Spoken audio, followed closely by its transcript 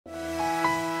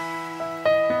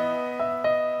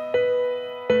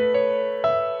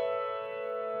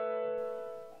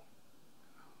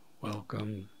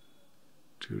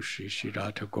to Sri Sri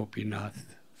Radha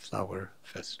Gopinath Flower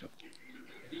Festival.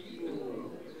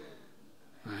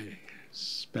 My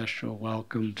special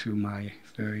welcome to my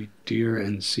very dear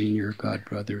and senior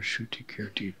godbrother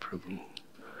Shrutikirti Prabhu.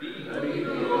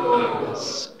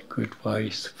 His good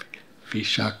wife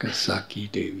Vishaka Saki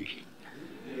Devi.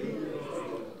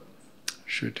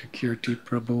 Shrutikirti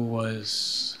Prabhu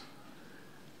was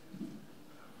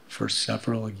for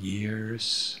several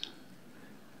years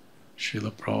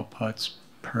Srila Prabhupada's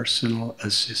personal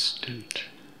assistant,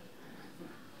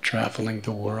 traveling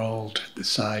the world at the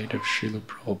side of Srila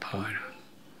Prabhupada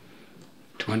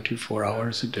 24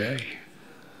 hours a day.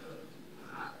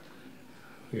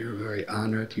 We are very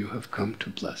honored you have come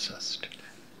to bless us today.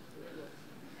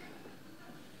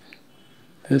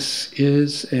 This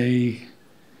is a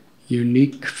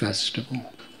unique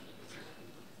festival.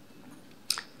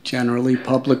 Generally,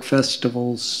 public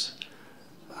festivals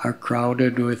are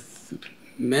crowded with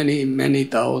many, many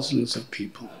thousands of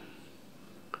people.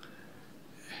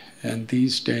 And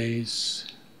these days,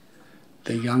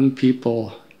 the young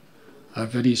people are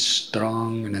very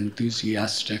strong and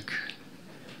enthusiastic.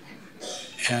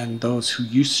 And those who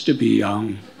used to be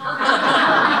young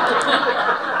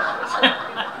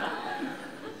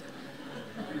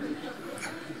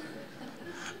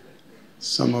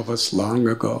some of us long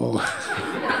ago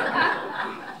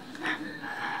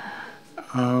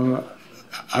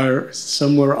are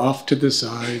somewhere off to the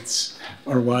sides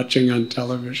or watching on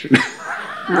television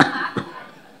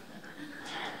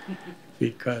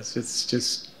because it's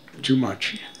just too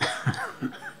much.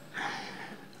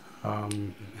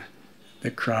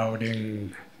 The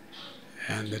crowding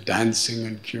and the dancing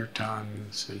and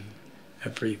kirtans and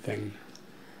everything.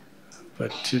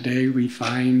 But today we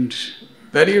find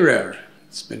very rare.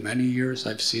 It's been many years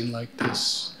I've seen like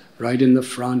this. Right in the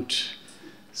front,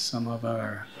 some of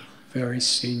our very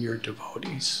senior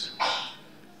devotees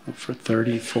who for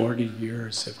 30, 40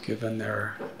 years have given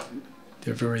their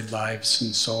very lives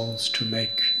and souls to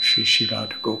make Sri Sri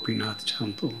Radha Gopinath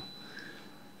Temple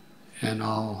and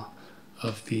all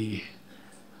of the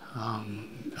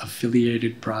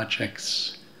affiliated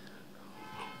projects,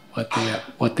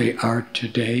 what they are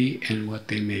today and what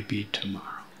they may be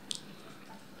tomorrow.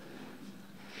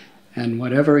 And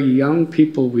whatever young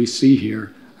people we see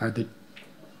here are the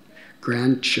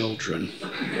grandchildren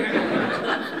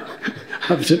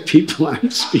of the people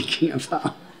I'm speaking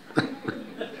about.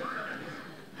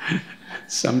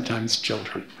 Sometimes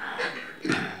children.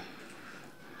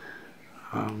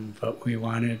 But we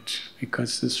wanted,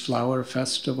 because this flower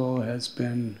festival has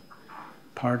been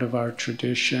part of our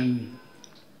tradition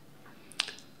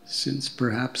since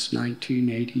perhaps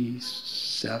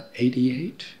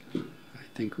 1988, I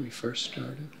think we first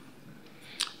started,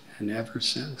 and ever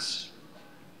since.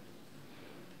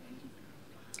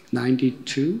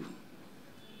 92?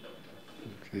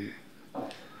 Okay.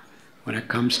 When it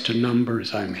comes to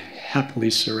numbers, I'm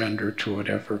happily surrendered to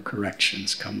whatever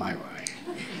corrections come my way.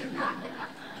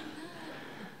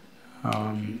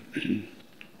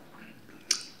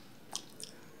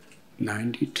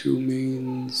 92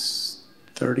 means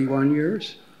 31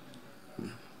 years?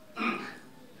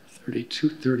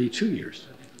 32 years.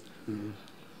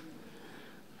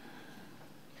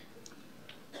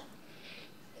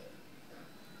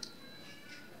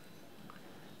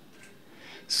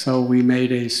 So we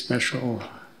made a special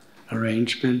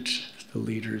arrangement, the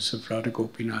leaders of Radha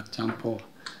Gopinath Temple,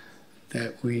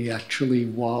 that we actually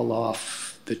wall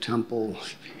off the temple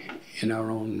in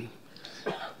our own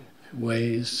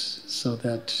ways so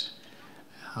that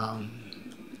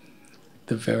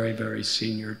the very, very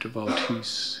senior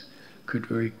devotees could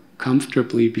very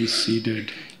comfortably be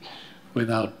seated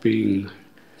without being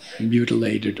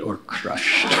mutilated or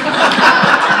crushed.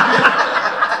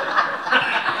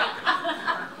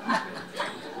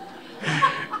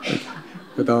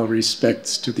 With all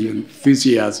respects to the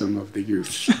enthusiasm of the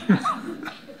youth.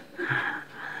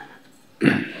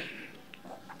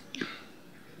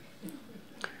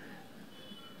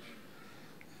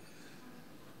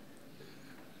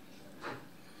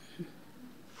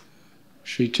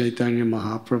 Sri Chaitanya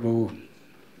Mahaprabhu,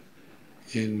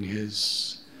 in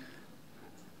his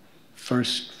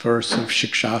first verse of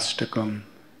Shikshastakam,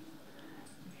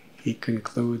 he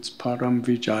concludes, Param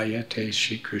Vijayate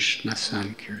Shri Krishna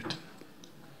Sankirtan.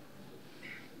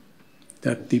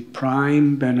 That the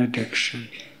prime benediction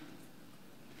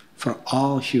for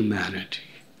all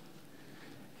humanity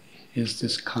is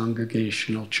this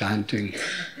congregational chanting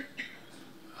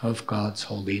of God's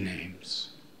holy names.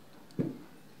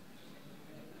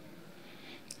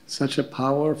 Such a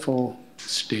powerful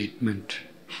statement,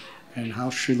 and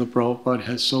how Srila Prabhupada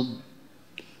has so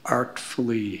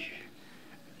artfully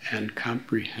and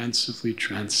comprehensively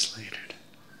translated.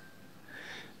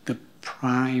 The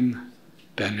prime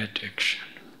benediction.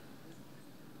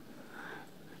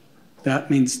 That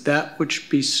means that which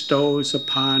bestows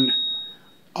upon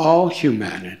all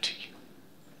humanity,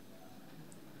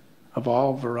 of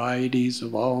all varieties,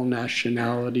 of all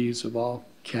nationalities, of all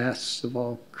castes, of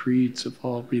all creeds, of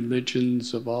all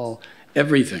religions, of all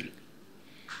everything.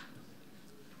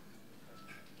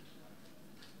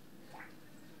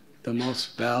 The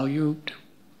most valued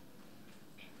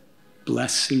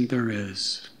blessing there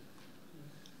is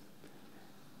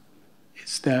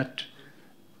that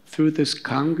through this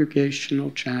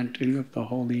congregational chanting of the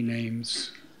holy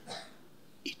names,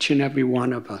 each and every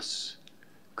one of us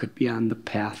could be on the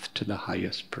path to the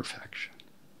highest perfection.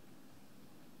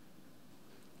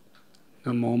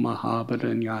 Namo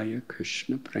Mahabharanyaya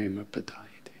Krishna Prema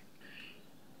Padayate.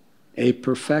 A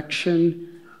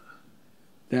perfection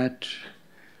that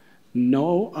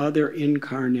no other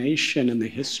incarnation in the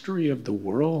history of the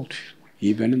world,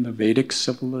 even in the Vedic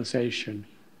civilization,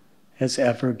 has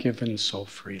ever given so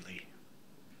freely.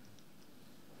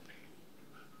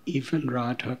 Even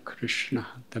Radha Krishna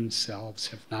themselves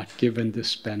have not given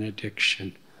this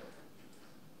benediction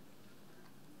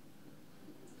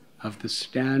of the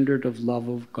standard of love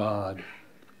of God,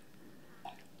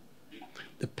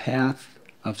 the path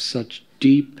of such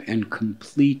deep and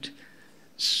complete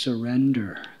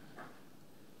surrender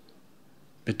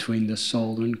between the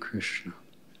soul and Krishna.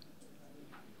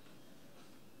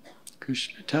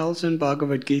 Krishna tells in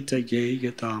Bhagavad Gita, Ye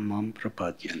yatamam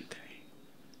prapadyante,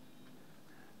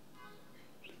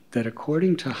 that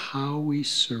according to how we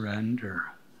surrender,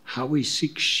 how we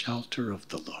seek shelter of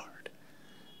the Lord,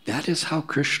 that is how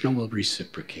Krishna will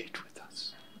reciprocate with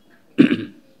us.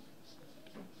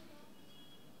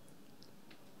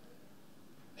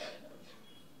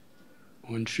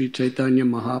 When Sri Chaitanya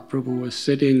Mahaprabhu was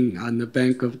sitting on the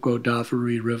bank of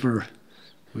Godavari River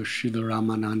with Srila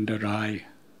Ramananda Rai,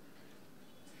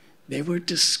 they were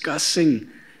discussing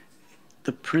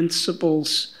the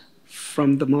principles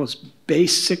from the most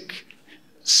basic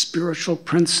spiritual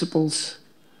principles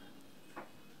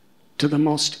to the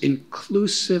most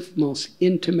inclusive, most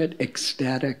intimate,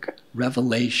 ecstatic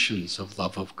revelations of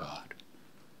love of God.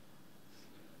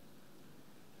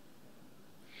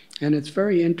 And it's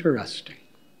very interesting.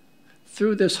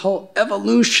 Through this whole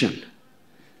evolution,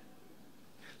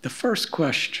 the first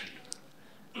question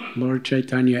Lord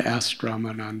Chaitanya asked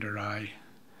Ramananda Rai,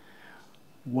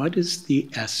 what is the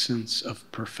essence of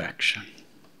perfection?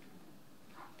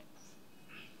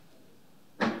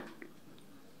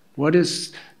 What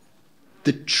is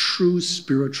the true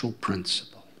spiritual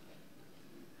principle?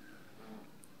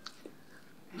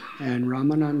 And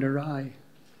Ramananda Rai,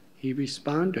 he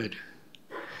responded.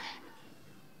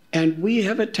 And we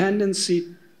have a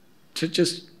tendency to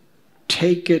just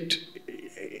take it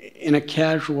in a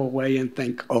casual way and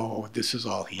think, oh, this is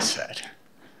all he said.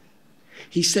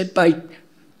 He said, by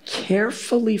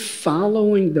carefully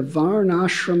following the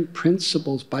Varnashram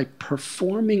principles, by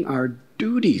performing our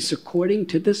duties according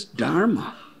to this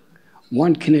Dharma,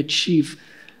 one can achieve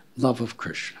love of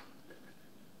Krishna.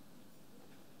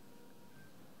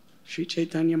 Sri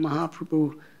Chaitanya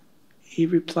Mahaprabhu, he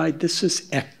replied, this is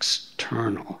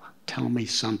external. Tell me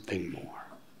something more.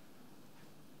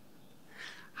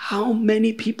 How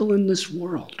many people in this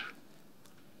world,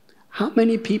 how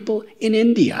many people in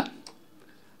India,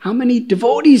 how many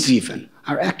devotees even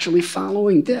are actually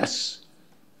following this?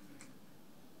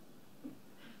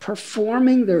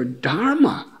 Performing their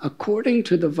dharma according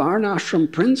to the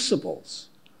Varnashram principles.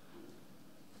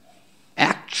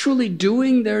 Actually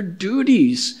doing their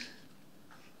duties,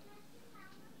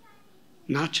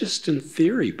 not just in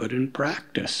theory, but in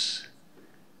practice,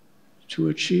 to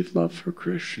achieve love for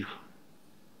Krishna.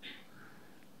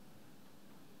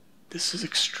 This is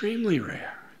extremely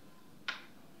rare.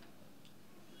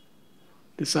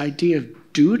 This idea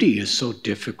of duty is so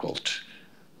difficult.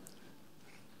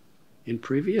 In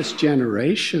previous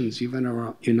generations, even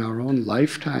in our own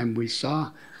lifetime, we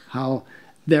saw how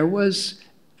there was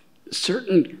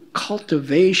certain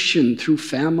cultivation through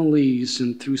families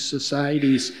and through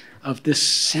societies of this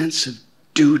sense of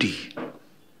duty.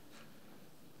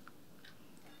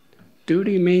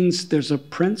 Duty means there's a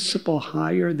principle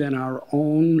higher than our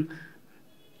own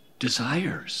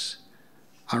desires,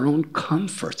 our own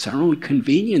comforts, our own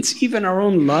convenience, even our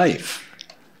own life,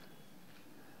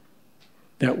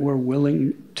 that we're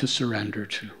willing to surrender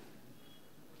to.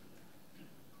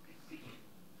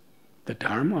 The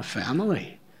Dharma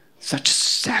family, such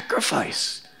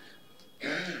sacrifice.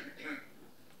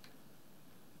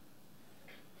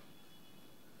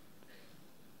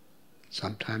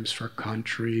 Sometimes for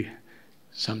country,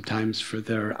 sometimes for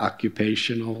their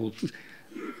occupational,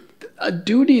 a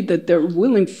duty that they're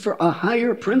willing for a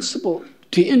higher principle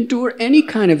to endure any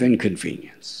kind of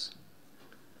inconvenience.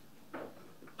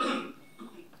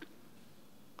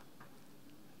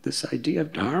 This idea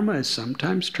of dharma is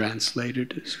sometimes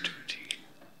translated as duty.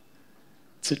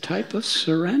 It's a type of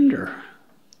surrender.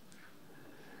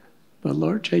 But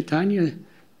Lord Chaitanya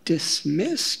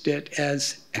dismissed it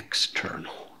as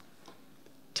external.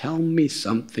 Tell me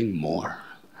something more.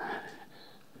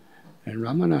 And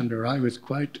Ramananda Rai was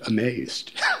quite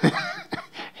amazed.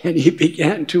 And he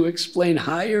began to explain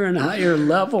higher and higher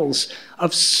levels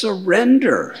of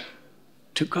surrender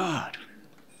to God,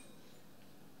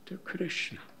 to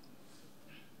Krishna.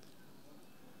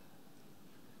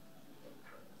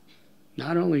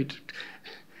 Not only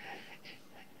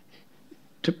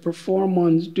to perform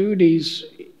one's duties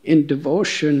in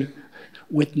devotion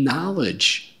with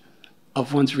knowledge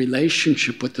of one's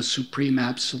relationship with the Supreme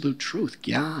Absolute Truth,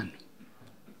 Gyan,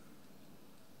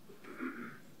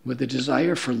 with a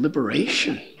desire for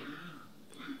liberation.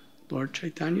 Lord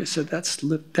Chaitanya said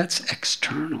that's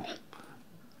external.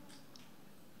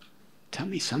 Tell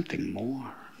me something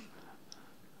more.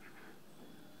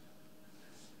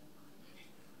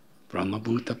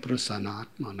 Brahmabhuta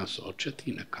prasanatma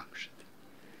nasochati nakamshati.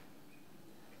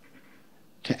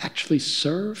 To actually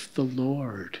serve the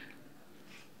Lord,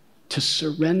 to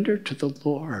surrender to the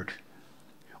Lord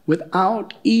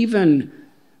without even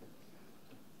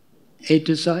a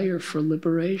desire for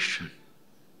liberation,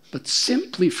 but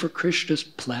simply for Krishna's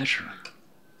pleasure.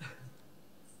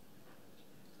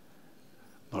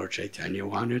 Lord Chaitanya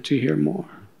wanted to hear more.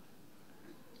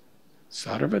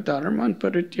 Sarva dharman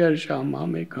parityajya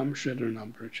mamekam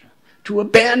sharanam vraja. To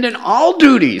abandon all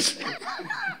duties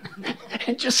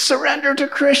and just surrender to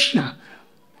Krishna.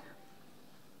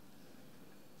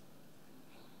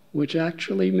 Which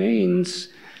actually means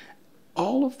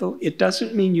it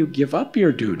doesn't mean you give up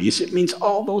your duties. It means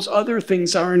all those other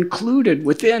things are included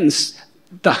within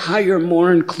the higher,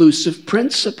 more inclusive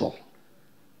principle.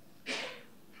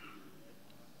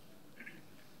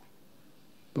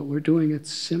 But we're doing it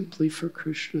simply for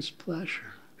Krishna's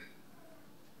pleasure.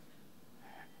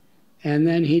 And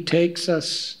then he takes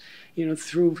us,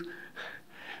 through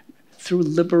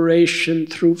liberation,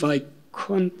 through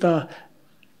Vaikuntha,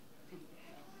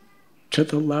 to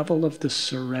the level of the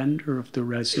surrender of the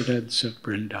residents of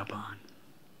Vrindavan.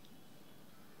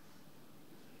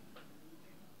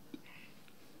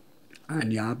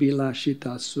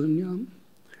 Anyabhilashita sunyam.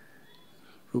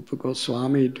 Rupa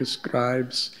Goswami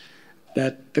describes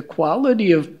that the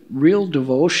quality of real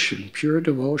devotion, pure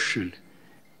devotion,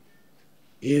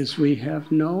 is we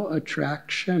have no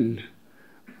attraction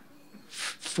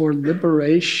for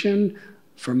liberation,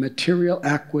 for material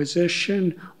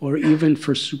acquisition, or even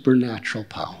for supernatural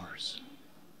powers.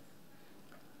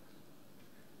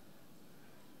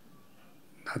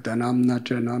 Nadanam na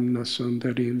janam na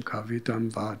sundarim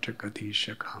kavitam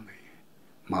vajagadisha kame.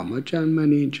 Mama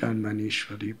janmani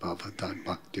janmanishwari bhavatad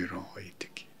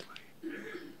bhaktirohiti.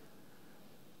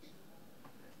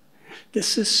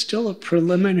 This is still a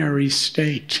preliminary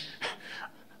state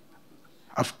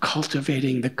of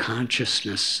cultivating the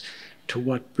consciousness to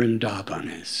what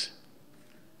Vrindavan is.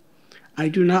 I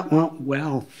do not want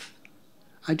wealth.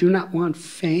 I do not want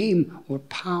fame or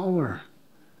power.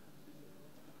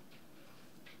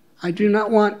 I do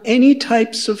not want any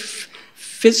types of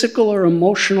physical or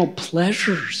emotional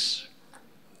pleasures.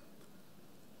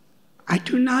 I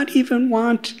do not even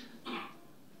want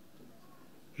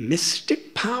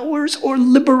mystic powers or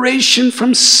liberation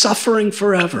from suffering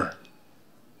forever.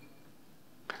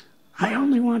 I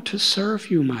only want to serve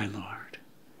you, my Lord,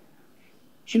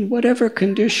 in whatever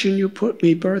condition you put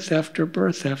me, birth after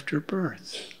birth after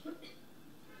birth.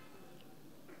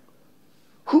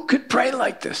 Who could pray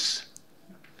like this?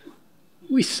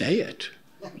 We say it.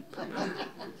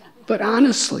 But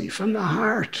honestly, from the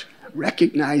heart,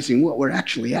 recognizing what we're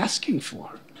actually asking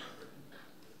for.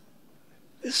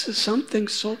 This is something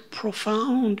so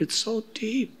profound, it's so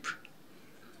deep.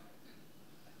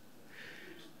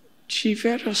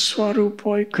 Jivera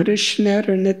Swarupoi Krishnera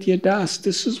Nityadas.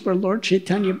 This is where Lord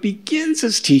Chaitanya begins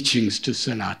his teachings to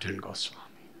Sanatana Goswami.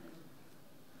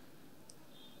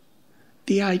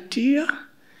 The idea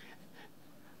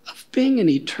of being an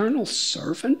eternal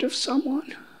servant of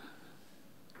someone.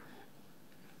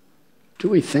 Do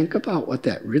we think about what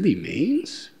that really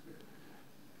means?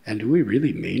 And do we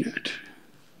really mean it?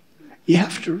 You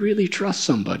have to really trust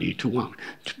somebody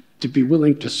to be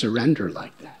willing to surrender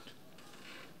like that.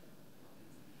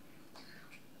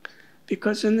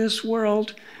 Because in this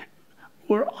world,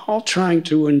 we're all trying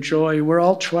to enjoy, we're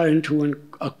all trying to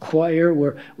acquire,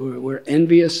 we're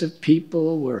envious of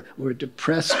people, we're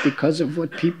depressed because of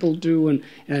what people do,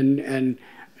 and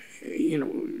you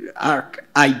know, our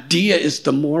idea is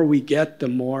the more we get, the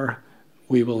more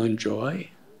we will enjoy.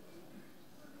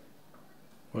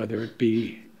 Whether it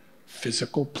be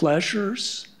physical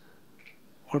pleasures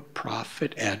or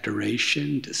profit,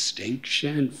 adoration,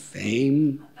 distinction,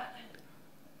 fame.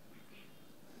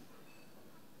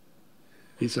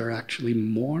 These are actually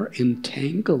more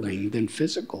entangling than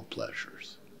physical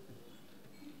pleasures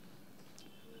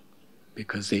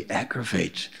because they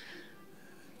aggravate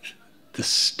the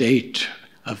state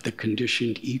of the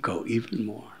conditioned ego even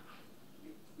more.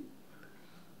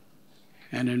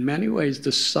 And in many ways,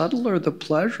 the subtler the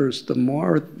pleasures, the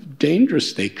more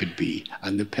dangerous they could be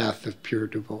on the path of pure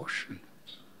devotion.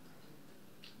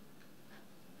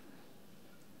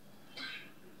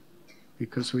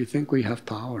 Because we think we have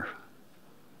power.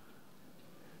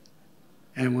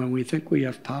 And when we think we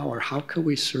have power, how can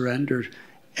we surrender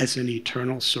as an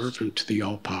eternal servant to the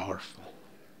all-powerful?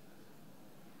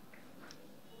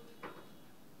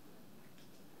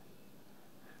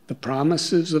 The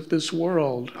promises of this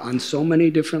world on so many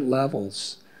different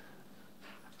levels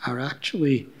are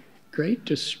actually great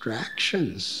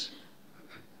distractions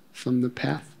from the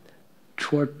path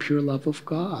toward pure love of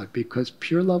God, because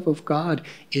pure love of God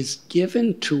is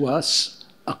given to us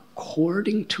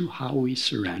according to how we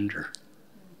surrender.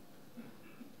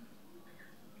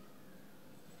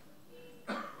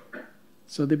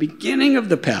 So the beginning of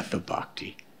the path of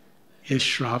bhakti is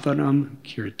Shravanam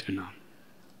Kirtanam.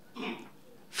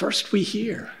 First we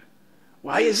hear.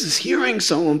 Why is this hearing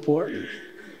so important?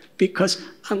 Because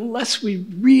unless we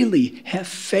really have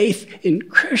faith in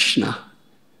Krishna,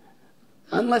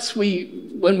 unless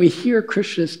when we hear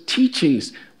Krishna's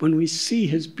teachings, when we see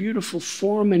his beautiful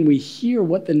form and we hear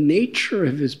what the nature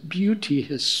of his beauty,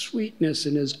 his sweetness,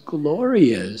 and his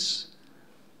glory is,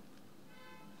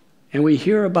 and we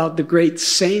hear about the great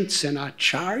saints and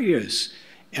acharyas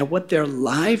and what their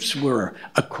lives were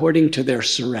according to their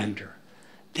surrender,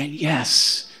 then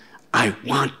yes, I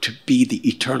want to be the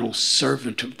eternal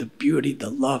servant of the beauty, the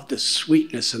love, the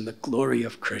sweetness, and the glory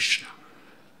of Krishna.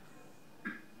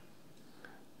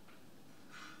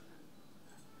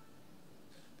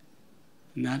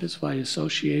 And that is why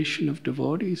association of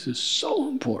devotees is so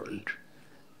important.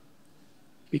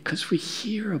 Because we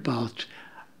hear about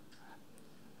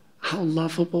how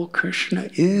lovable Krishna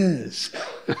is,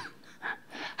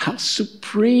 how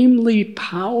supremely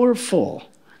powerful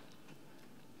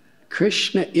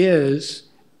Krishna is,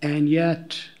 and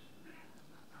yet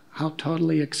how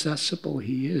totally accessible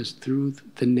he is through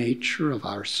the nature of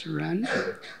our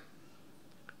surrender.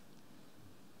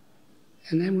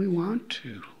 And then we want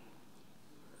to.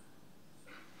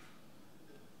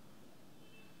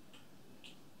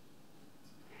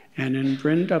 And in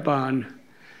Vrindavan,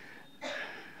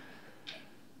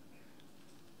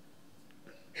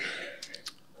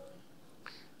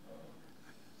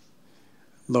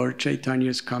 Lord Chaitanya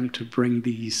has come to bring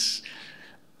these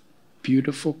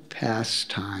beautiful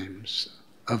pastimes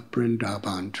of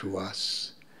Vrindavan to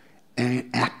us, and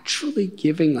actually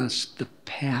giving us the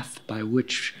path by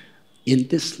which, in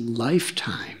this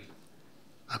lifetime,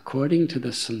 according to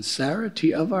the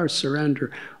sincerity of our surrender,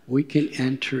 we can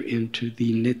enter into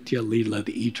the Nitya Lila,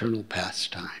 the eternal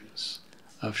pastimes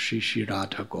of Shri Shri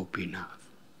Radha Gopinath.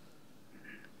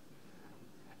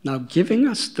 Now, giving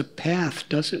us the path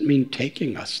doesn't mean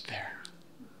taking us there.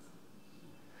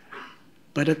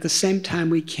 But at the same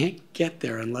time, we can't get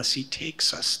there unless he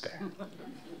takes us there.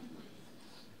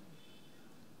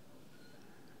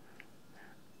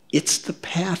 It's the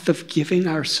path of giving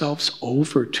ourselves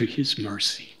over to his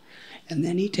mercy. And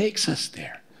then he takes us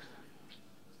there.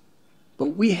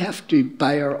 But we have to,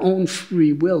 by our own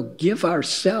free will, give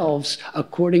ourselves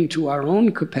according to our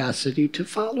own capacity to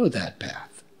follow that path.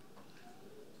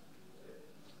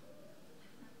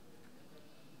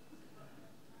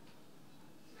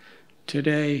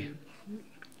 Today,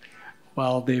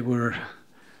 while they were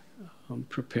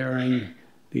preparing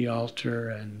the altar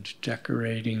and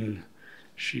decorating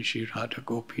Shri Shri Radha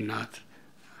Gopinath,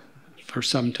 for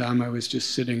some time I was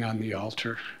just sitting on the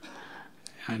altar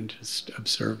and just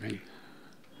observing.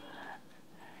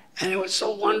 And it was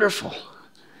so wonderful,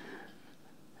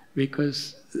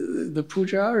 because the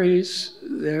pujaris,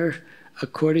 they're,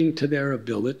 according to their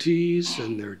abilities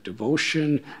and their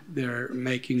devotion, they're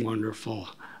making wonderful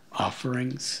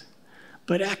offerings.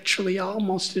 But actually,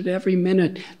 almost at every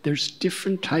minute, there's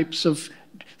different types of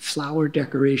flower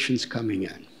decorations coming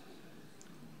in.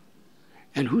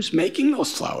 And who's making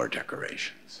those flower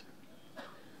decorations?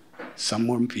 Some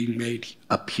were being made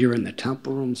up here in the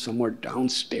temple room, some were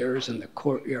downstairs in the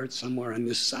courtyard, some were in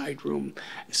this side room,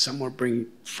 some were bring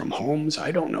from homes.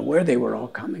 I don't know where they were all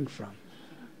coming from.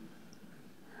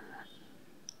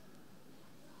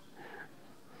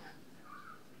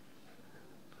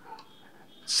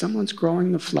 Someone's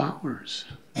growing the flowers.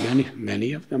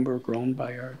 Many of them were grown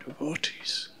by our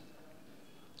devotees.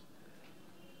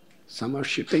 Some are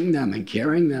shipping them and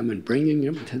carrying them and bringing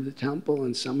them to the temple,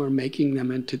 and some are making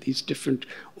them into these different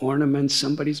ornaments.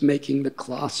 Somebody's making the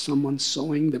cloth, someone's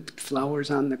sewing the flowers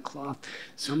on the cloth,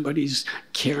 somebody's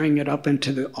carrying it up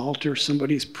into the altar,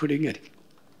 somebody's putting it.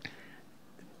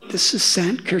 This is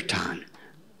Sankirtan.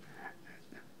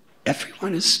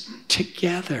 Everyone is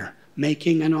together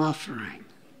making an offering.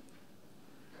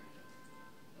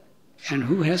 And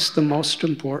who has the most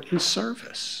important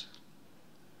service?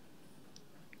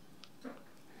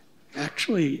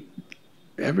 Actually,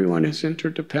 everyone is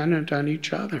interdependent on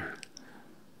each other.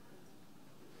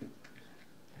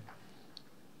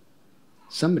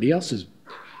 Somebody else is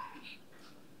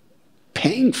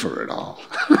paying for it all.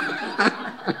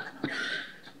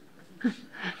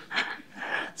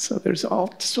 So there's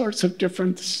all sorts of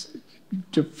different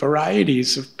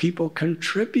varieties of people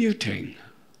contributing.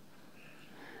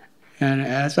 And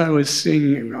as I was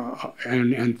seeing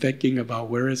and thinking about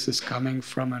where is this coming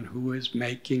from and who is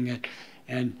making it,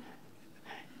 and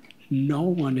no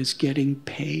one is getting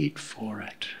paid for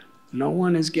it. No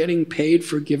one is getting paid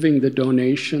for giving the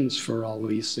donations for all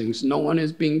these things. No one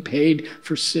is being paid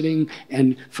for sitting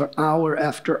and for hour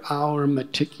after hour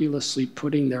meticulously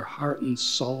putting their heart and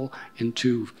soul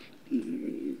into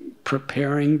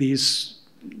preparing these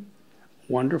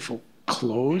wonderful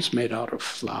clothes made out of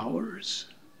flowers.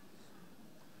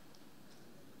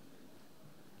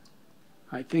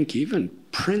 I think even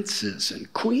princes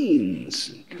and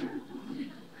queens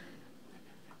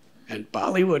and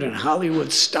Bollywood and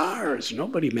Hollywood stars,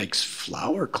 nobody makes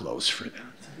flower clothes for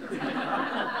them.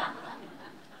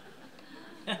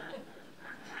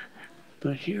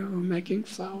 But here we're making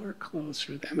flower clothes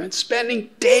for them and spending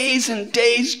days and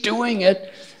days doing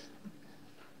it,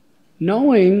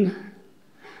 knowing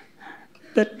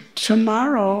that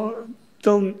tomorrow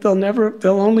they'll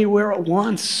only wear it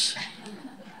once.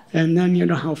 And then you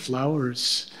know how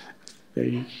flowers,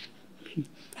 they're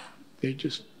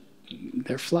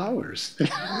flowers.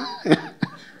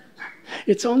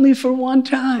 It's only for one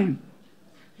time.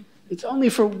 It's only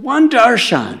for one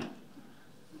darshan.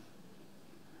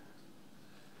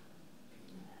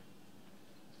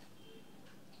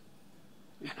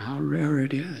 And how rare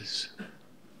it is.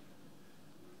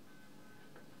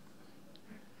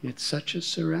 It's such a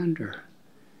surrender.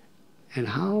 And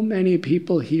how many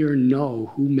people here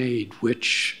know who made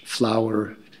which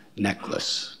flower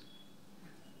necklace?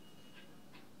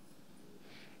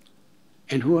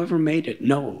 And whoever made it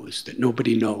knows that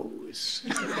nobody knows.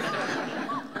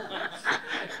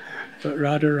 But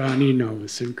Radharani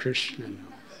knows and Krishna knows.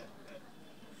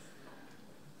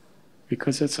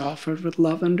 Because it's offered with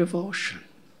love and devotion.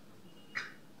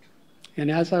 And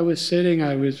as I was sitting,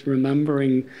 I was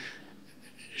remembering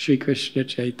Shri Krishna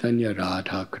Chaitanya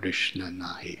Radha Krishna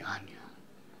Nahi Anya.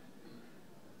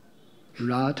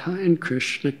 Radha and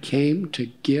Krishna came to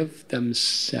give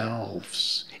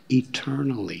themselves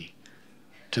eternally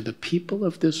to the people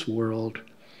of this world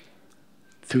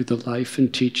through the life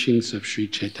and teachings of Sri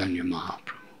Chaitanya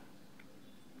Mahaprabhu.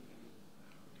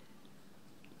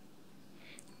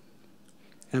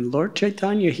 And Lord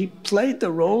Chaitanya, he played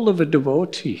the role of a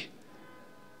devotee.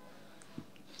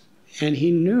 And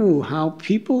he knew how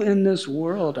people in this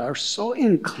world are so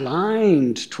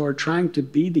inclined toward trying to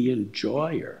be the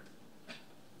enjoyer.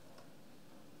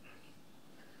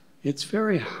 It's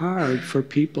very hard for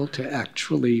people to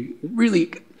actually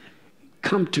really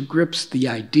come to grips with the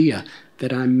idea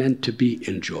that I'm meant to be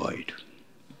enjoyed.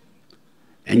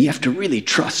 And you have to really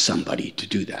trust somebody to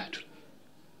do that.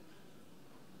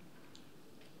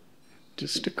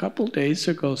 Just a couple days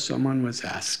ago, someone was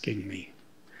asking me,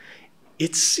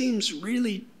 it seems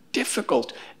really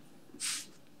difficult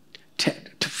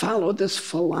to follow this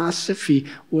philosophy.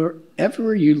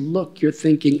 Wherever you look, you're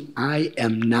thinking, I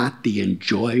am not the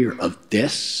enjoyer of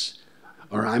this,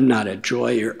 or I'm not a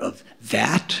enjoyer of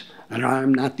that, and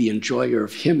I'm not the enjoyer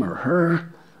of him or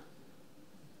her.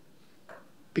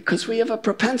 Because we have a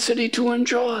propensity to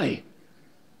enjoy.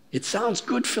 It sounds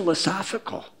good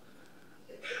philosophical.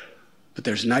 But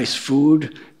there's nice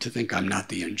food to think I'm not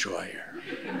the enjoyer.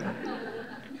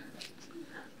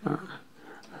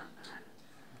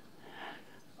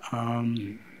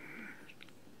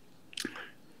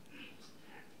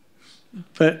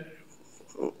 But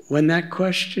when that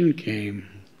question came,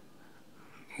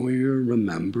 we're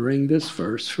remembering this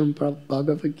verse from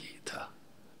Bhagavad Gita.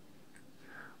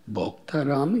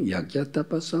 Bhoktaram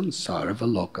yagyatapasam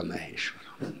sarvaloka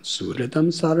maheshwaram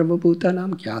suradam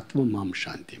sarvabhutanam gyatva mam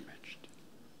shantim.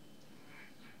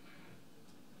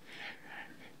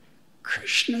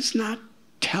 Krishna's not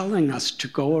telling us to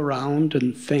go around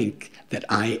and think that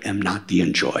I am not the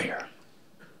enjoyer.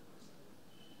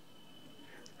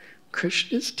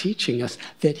 Krishna's teaching us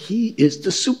that he is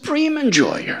the supreme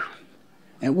enjoyer,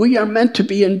 and we are meant to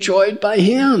be enjoyed by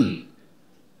him.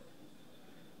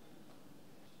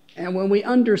 And when we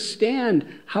understand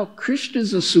how Krishna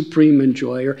is a supreme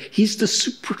enjoyer, he's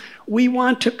the we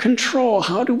want to control.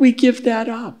 How do we give that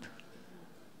up?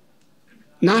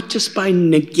 Not just by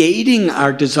negating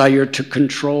our desire to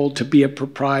control, to be a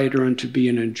proprietor and to be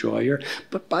an enjoyer,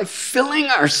 but by filling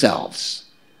ourselves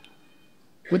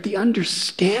with the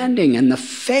understanding and the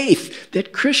faith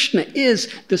that Krishna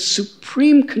is the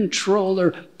supreme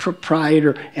controller,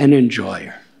 proprietor, and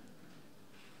enjoyer.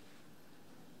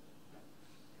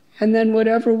 And then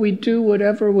whatever we do,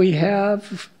 whatever we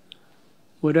have,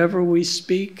 whatever we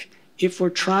speak, if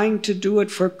we're trying to do it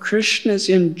for Krishna's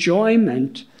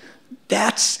enjoyment,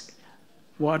 that's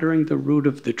watering the root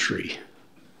of the tree.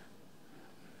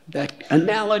 That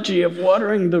analogy of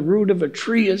watering the root of a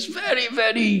tree is very,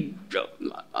 very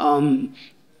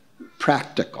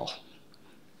practical.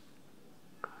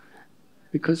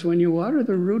 Because when you water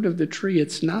the root of the tree,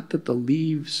 it's not that the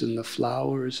leaves and the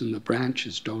flowers and the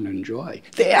branches don't enjoy.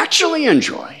 They actually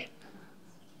enjoy.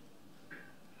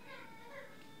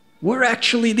 We're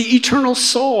actually the eternal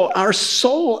soul. Our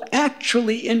soul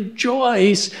actually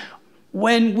enjoys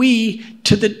when we,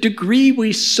 to the degree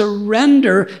we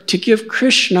surrender to give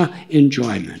Krishna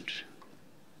enjoyment.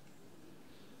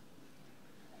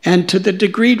 And to the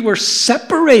degree we're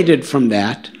separated from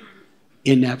that,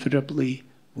 inevitably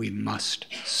we must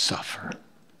suffer.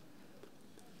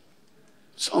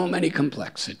 So many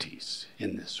complexities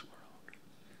in this world.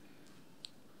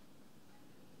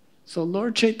 So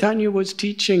Lord Chaitanya was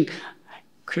teaching,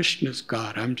 Krishna's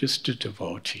God, I'm just a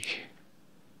devotee.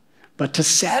 But to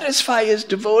satisfy his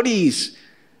devotees,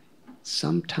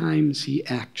 sometimes he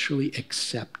actually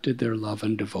accepted their love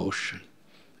and devotion.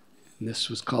 And this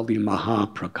was called the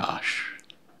Mahaprakash.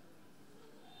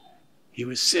 He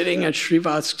was sitting at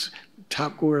Srivas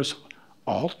Thakur's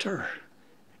altar,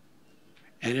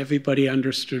 and everybody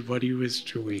understood what he was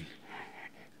doing.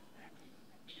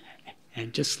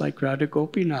 And just like Radha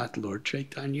Gopinath, Lord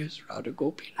Chaitanya's Radha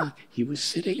Gopinath, he was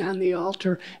sitting on the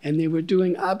altar and they were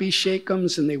doing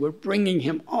abhishekams and they were bringing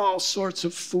him all sorts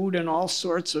of food and all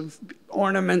sorts of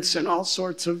ornaments and all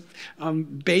sorts of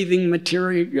bathing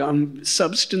material,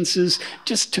 substances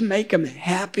just to make him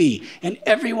happy. And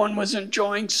everyone was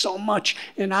enjoying so much.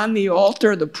 And on the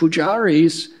altar, the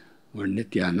pujaris were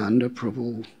Nityananda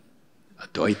Prabhu,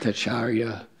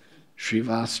 Advaitacharya,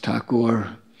 Srivas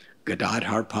Thakur,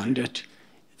 Gadadhar Pandit.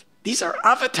 These are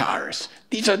avatars.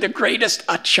 These are the greatest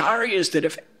acharyas that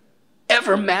have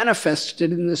ever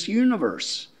manifested in this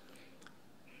universe.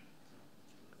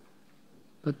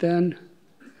 But then,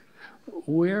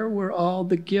 where were all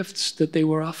the gifts that they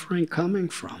were offering coming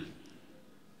from?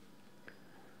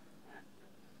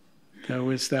 There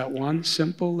was that one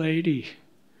simple lady.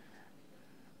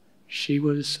 She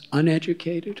was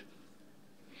uneducated.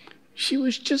 She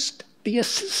was just the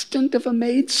assistant of a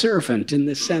maidservant in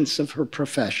the sense of her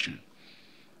profession.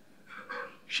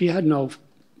 She had no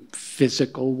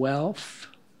physical wealth,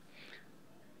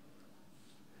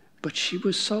 but she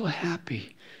was so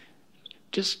happy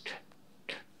just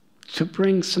to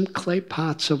bring some clay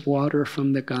pots of water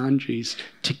from the Ganges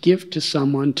to give to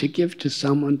someone, to give to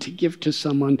someone, to give to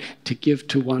someone, to give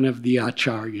to one of the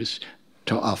acharyas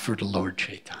to offer to Lord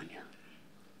Chaitanya.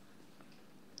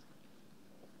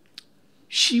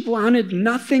 She wanted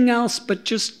nothing else but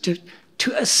just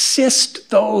to assist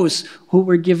those who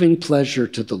were giving pleasure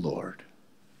to the Lord.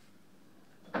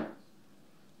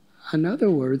 In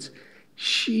other words,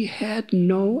 she had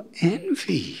no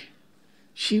envy.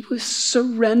 She was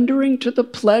surrendering to the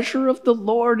pleasure of the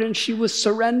Lord, and she was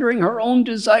surrendering her own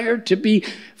desire to be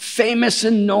famous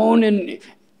and known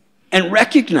and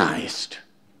recognized.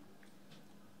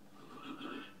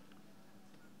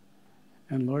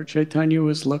 And Lord Chaitanya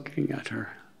was looking at her.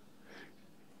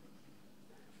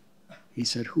 He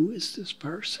said, "Who is this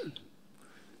person?"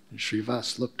 And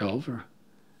Srivas looked over.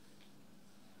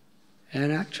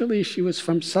 And actually, she was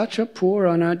from such a poor,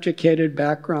 uneducated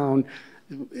background.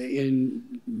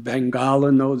 In Bengal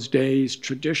in those days,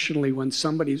 traditionally, when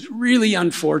somebody's really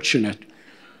unfortunate,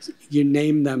 you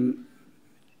name them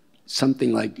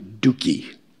something like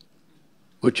Dukhi,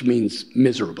 which means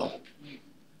miserable.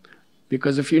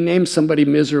 Because if you name somebody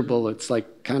miserable, it's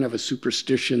like kind of a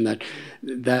superstition that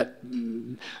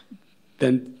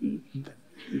then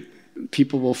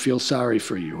people will feel sorry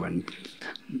for you and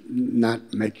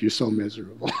not make you so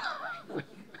miserable.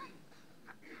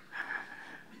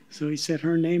 So he said,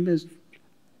 her name is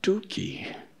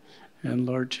Duki. And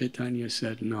Lord Chaitanya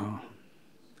said, no,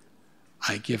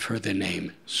 I give her the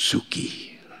name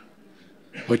Sukhi,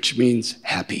 which means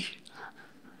happy.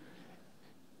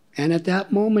 And at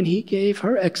that moment, he gave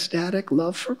her ecstatic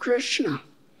love for Krishna.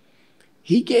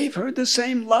 He gave her the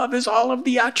same love as all of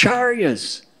the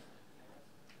acharyas,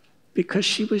 because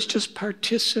she was just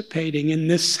participating in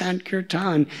this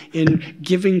Sankirtan, in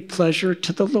giving pleasure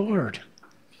to the Lord.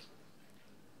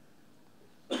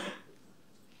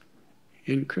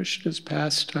 In Krishna's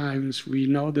pastimes, we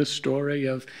know the story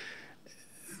of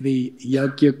the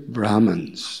Yajna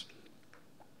Brahmins.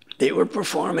 They were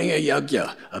performing a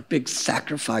yajna, a big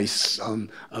sacrifice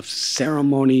of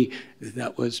ceremony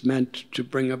that was meant to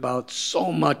bring about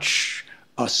so much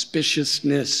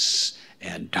auspiciousness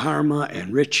and dharma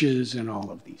and riches and all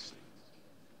of these things.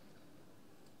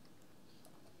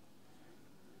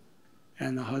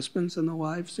 And the husbands and the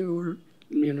wives, they were,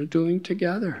 doing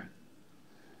together.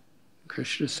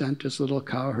 Krishna sent his little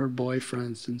cowherd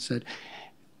boyfriends and said,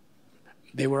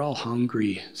 they were all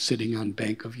hungry, sitting on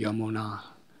bank of Yamuna,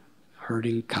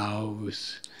 herding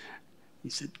cows. He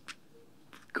said,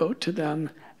 go to them,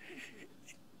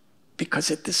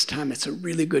 because at this time it's a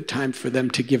really good time for them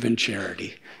to give in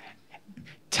charity.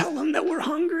 Tell them that we're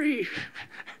hungry.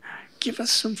 Give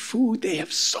us some food. They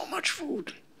have so much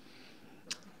food.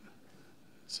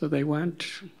 So they went.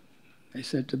 They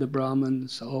said to the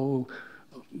Brahmins, oh,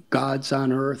 gods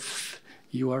on earth,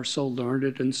 you are so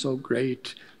learned and so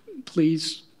great.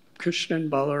 Please, Krishna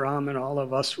and Balaram and all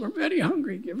of us, we're very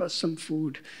hungry. Give us some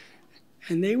food.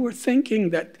 And they were thinking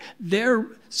that their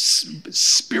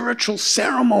spiritual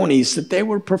ceremonies that they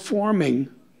were performing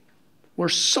were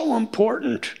so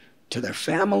important to their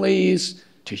families,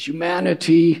 to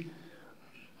humanity.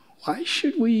 Why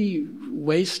should we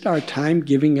waste our time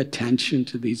giving attention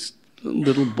to these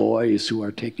little boys who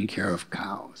are taking care of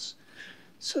cows?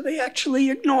 So they actually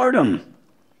ignored them.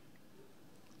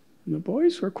 And the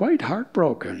boys were quite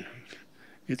heartbroken.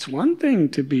 It's one thing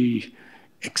to be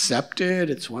accepted,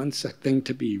 it's one thing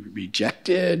to be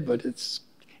rejected, but it's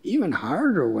even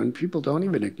harder when people don't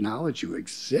even acknowledge you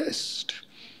exist.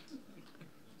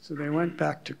 So they went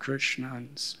back to Krishna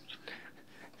and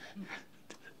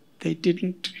they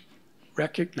didn't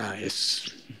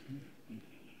recognize.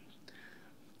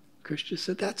 Krishna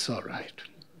said, that's all right.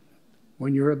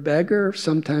 When you're a beggar,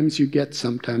 sometimes you get,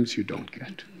 sometimes you don't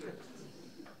get.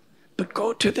 But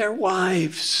go to their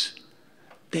wives.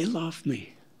 They love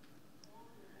me.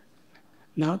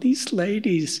 Now these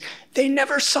ladies, they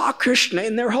never saw Krishna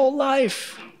in their whole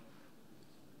life.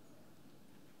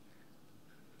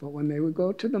 But when they would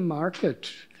go to the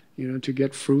market, to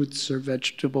get fruits or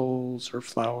vegetables or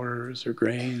flowers or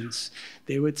grains,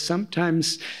 they would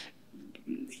sometimes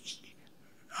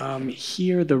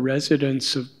hear the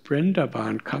residents of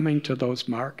Vrindavan coming to those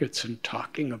markets and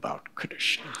talking about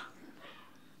Krishna,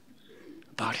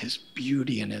 about his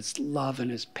beauty and his love and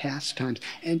his pastimes.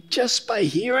 And just by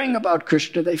hearing about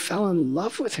Krishna, they fell in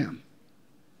love with him.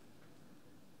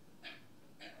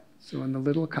 So when the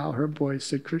little cowherd boys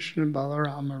said, Krishna and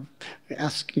Balaram are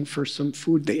asking for some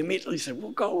food, they immediately said,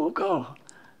 we'll go.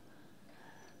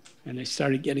 And they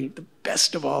started getting the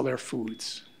best of all their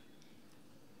foods.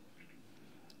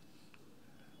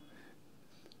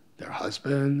 Their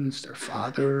husbands, their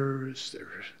fathers,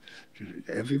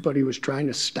 everybody was trying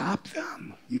to stop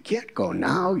them. You can't go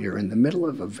now. You're in the middle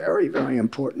of a very, very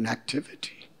important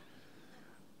activity.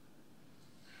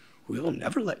 We'll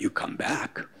never let you come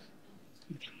back.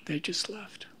 They just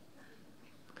left.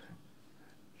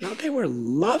 Now they were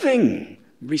loving,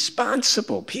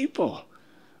 responsible people,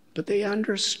 but they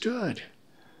understood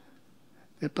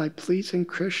that by pleasing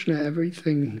Krishna,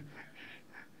 everything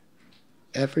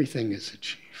is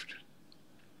achieved.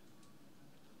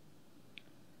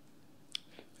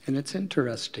 And it's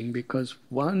interesting because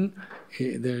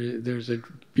there's a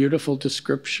beautiful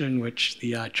description which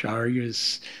the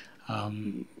acharyas,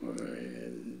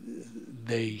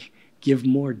 they give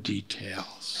more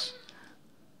details.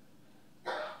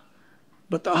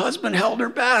 But the husband held her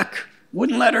back,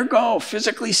 wouldn't let her go,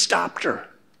 physically stopped her.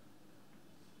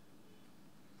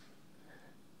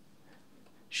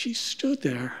 She stood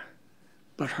there,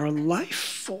 but her life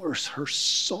force, her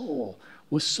soul,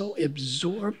 was so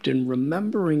absorbed in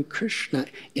remembering Krishna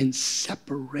in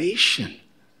separation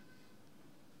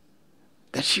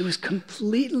that she was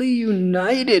completely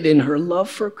united in her love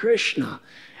for Krishna.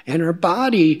 And her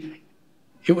body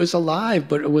It was alive,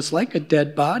 but it was like a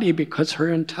dead body because her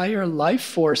entire life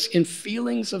force in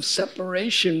feelings of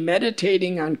separation,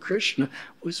 meditating on Krishna,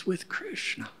 was with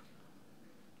Krishna.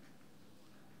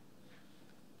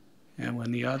 And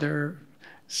when the other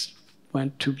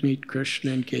went to meet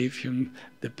Krishna and gave him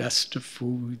the best of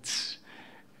foods,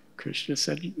 Krishna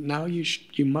said, now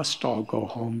you must all go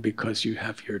home because you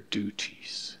have your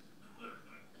duties.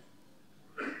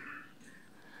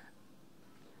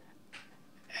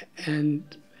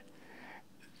 And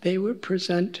they were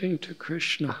presenting to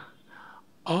Krishna,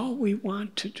 all we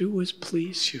want to do is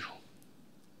please you.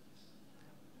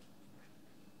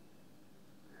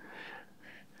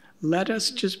 Let us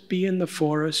just be in the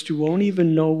forest, you won't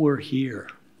even know we're here.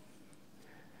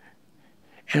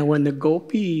 And when the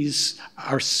gopis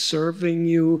are serving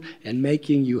you and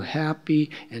making you happy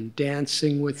and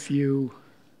dancing with you,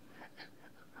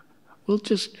 we'll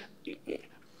just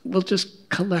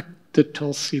collect the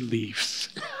tulsi leaves.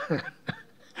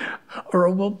 Or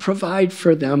we'll provide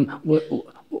for them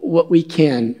what we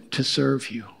can to serve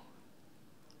you.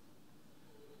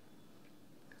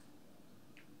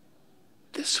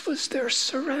 This was their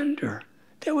surrender.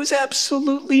 There was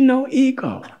absolutely no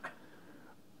ego.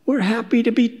 We're happy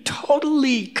to be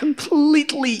totally,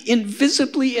 completely,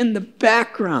 invisibly in the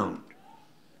background.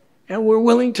 And we're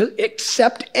willing to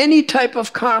accept any type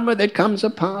of karma that comes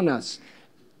upon us.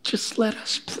 Just let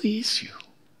us please you.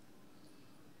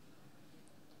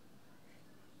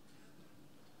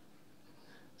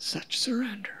 Such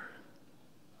surrender.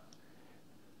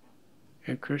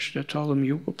 And Krishna told him,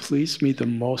 you will please me the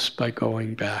most by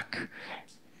going back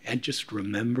and just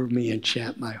remember me and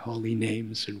chant my holy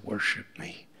names and worship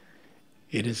me.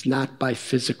 It is not by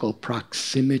physical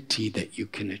proximity that you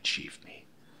can achieve me.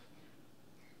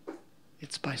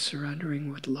 It's by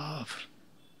surrendering with love.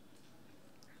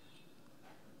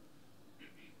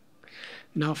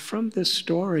 Now from this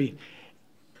story,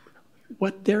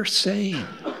 what they're saying,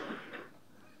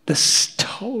 the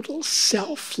total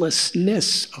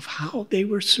selflessness of how they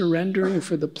were surrendering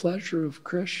for the pleasure of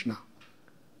Krishna.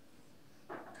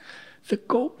 The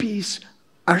gopis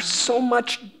are so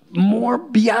much more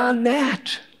beyond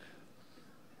that.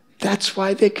 That's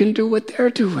why they can do what they're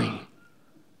doing.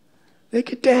 They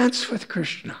could dance with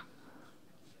Krishna.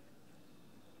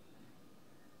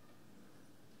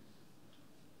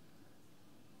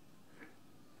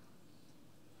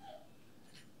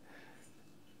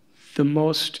 The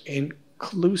most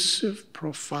inclusive,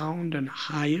 profound, and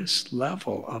highest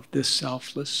level of this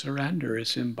selfless surrender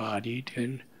is embodied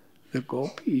in the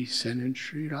gopis and in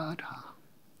Sri Radha.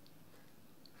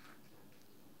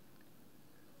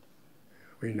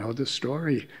 We know the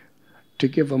story. To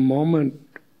give a moment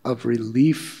of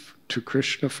relief to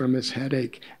Krishna from his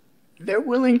headache, they're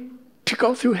willing to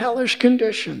go through hellish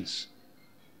conditions.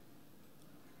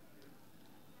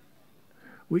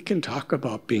 We can talk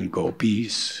about being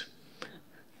gopis,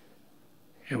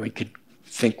 and we could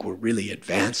think we're really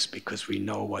advanced because we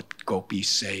know what gopis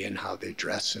say and how they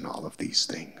dress and all of these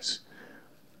things.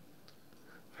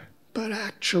 But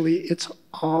actually, it's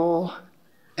all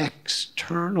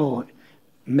external,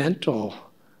 mental,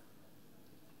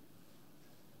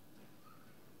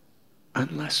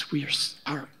 unless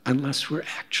we're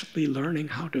actually learning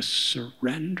how to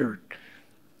surrender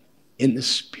in the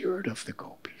spirit of the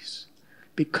gopis.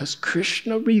 Because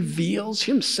Krishna reveals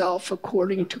himself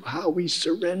according to how we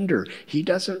surrender. He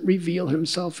doesn't reveal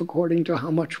himself according to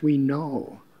how much we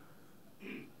know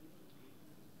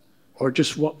or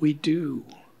just what we do.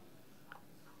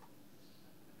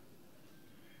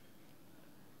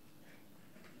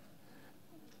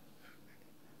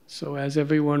 So as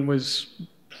everyone was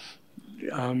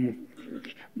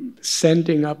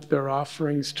sending up their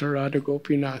offerings to Radha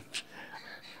Gopinath,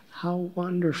 how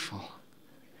wonderful.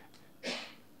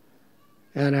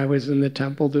 And I was in the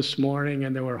temple this morning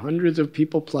and there were hundreds of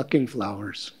people plucking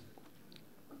flowers.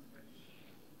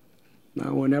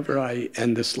 Now, whenever I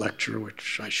end this lecture,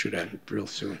 which I should end real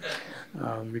soon,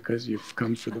 because you've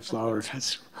come for the flower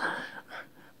festival,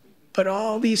 but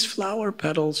all these flower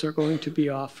petals are going to be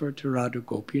offered to Radha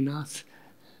Gopinath.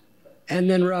 And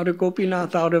then Radha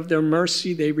Gopinath, out of their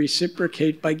mercy, they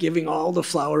reciprocate by giving all the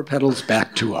flower petals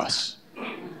back to us.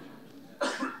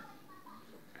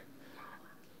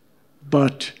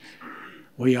 But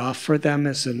we offer them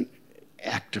as an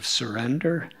act of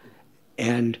surrender,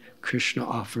 and Krishna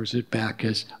offers it back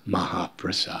as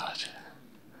Mahaprasad.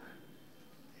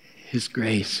 His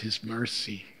grace, his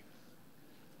mercy.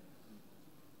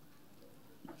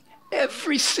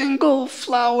 Every single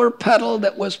flower petal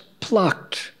that was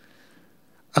plucked,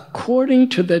 according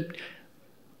to the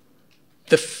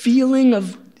feeling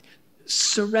of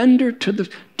surrender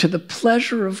to to the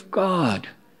pleasure of God,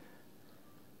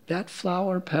 that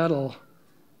flower petal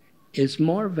is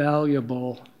more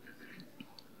valuable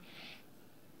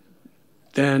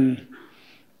than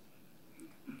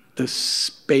the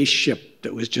spaceship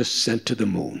that was just sent to the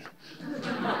moon.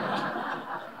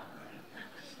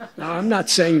 Now, I'm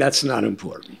not saying that's not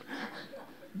important,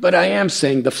 but I am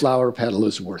saying the flower petal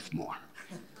is worth more.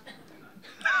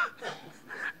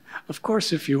 Of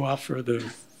course, if you offer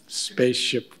the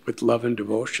spaceship with love and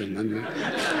devotion, then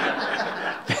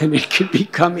it can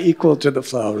become equal to the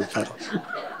flower petal.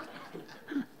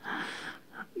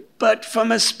 But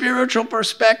from a spiritual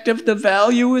perspective, the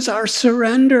value is our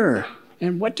surrender.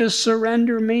 And what does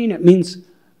surrender mean? It means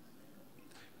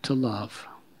to love.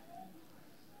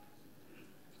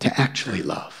 To actually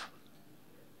love.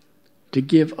 To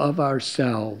give of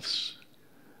ourselves.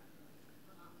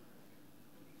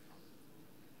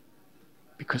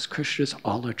 Because Krishna is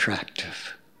all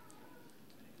attractive.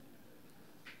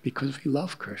 Because we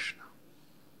love Krishna.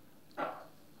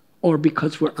 Or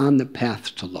because we're on the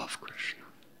path to love Krishna.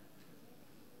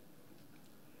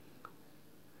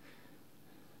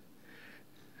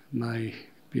 My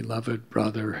beloved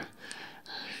brother,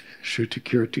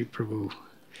 Shrutakirti Prabhu,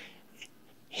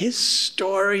 his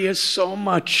story is so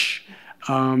much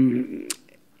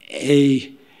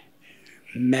a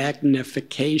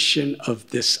magnification of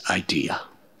this idea.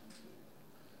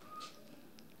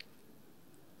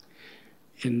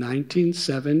 In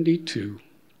 1972,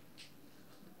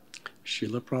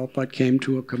 Srila Prabhupada came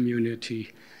to a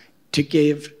community to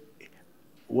give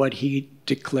what he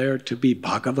declared to be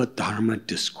Bhagavad Dharma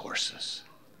discourses.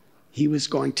 He was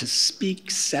going to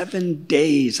speak 7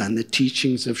 days on the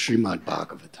teachings of Srimad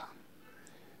Bhagavatam.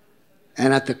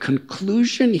 And at the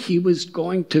conclusion, he was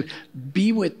going to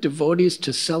be with devotees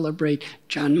to celebrate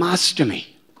Janmashtami.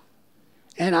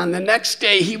 And on the next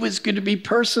day, he was going to be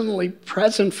personally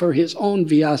present for his own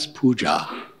Vyas Puja.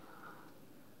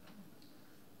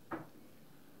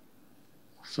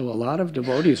 So a lot of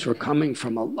devotees were coming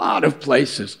from a lot of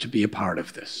places to be a part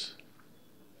of this.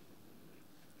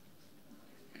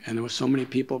 And there were so many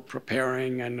people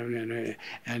preparing, and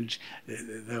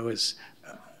there was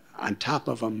on top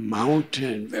of a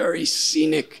mountain, very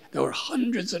scenic. There were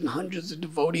hundreds and hundreds of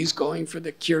devotees going for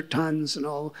the kirtans, and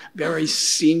all very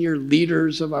senior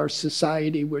leaders of our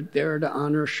society were there to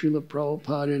honor Srila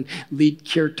Prabhupada and lead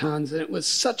kirtans, and it was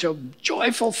such a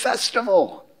joyful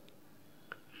festival.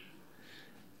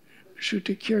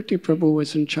 Shrutakirti Prabhu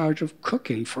was in charge of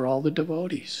cooking for all the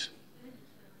devotees.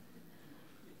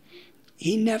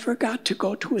 He never got to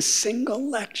go to a single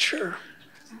lecture.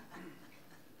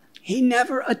 He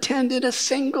never attended a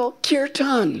single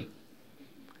kirtan.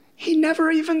 He never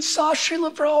even saw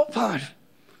Srila Prabhupada.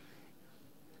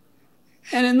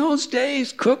 And in those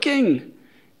days, cooking,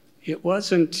 it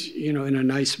wasn't, in a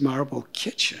nice marble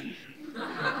kitchen.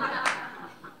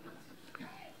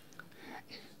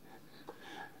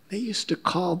 They used to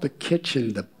call the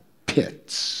kitchen the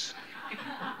pits.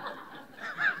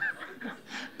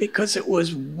 Because it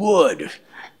was wood.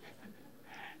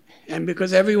 And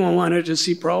because everyone wanted to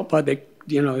see Prabhupada,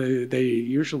 they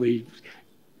usually,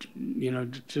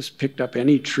 just picked up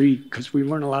any tree, because we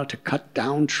weren't allowed to cut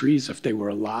down trees if they were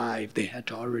alive. They had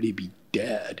to already be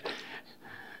dead.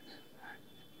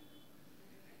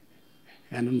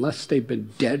 And unless they've been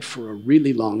dead for a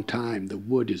really long time, the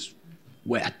wood is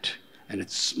wet and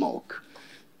it's smoke.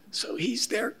 So he's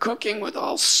there cooking with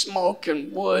all smoke and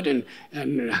wood, and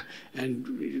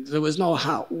there was no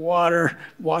hot water.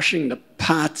 Washing the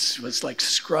pots was like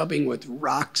scrubbing with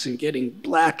rocks and getting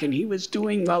black, and he was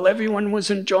doing while everyone was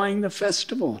enjoying the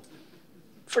festival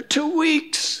for 2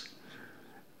 weeks.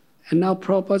 And now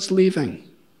Prabhupada's leaving.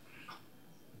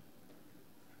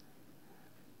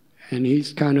 And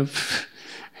he's kind of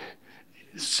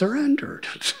surrendered.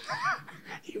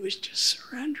 He was just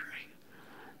surrendering.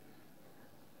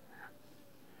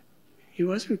 He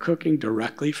wasn't cooking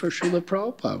directly for Srila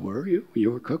Prabhupada, were you?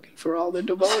 You were cooking for all the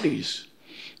devotees.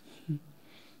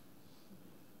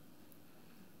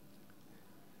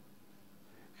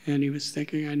 And he was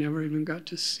thinking, I never even got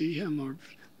to see him or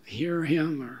hear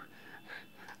him, or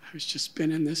I was just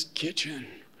been in this kitchen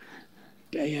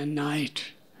day and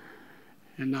night.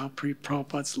 And now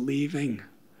Prabhupada's leaving.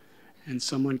 And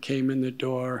someone came in the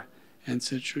door and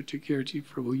said, Shrutakirti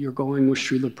Prabhu, you're going with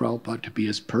Srila Prabhupada to be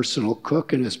his personal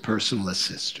cook and his personal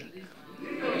assistant.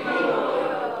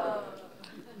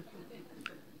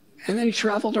 And then he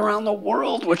traveled around the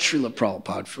world with Srila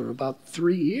Prabhupada for about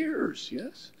 3 years,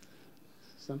 yes?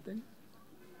 Something?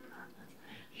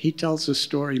 He tells the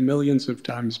story millions of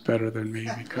times better than me,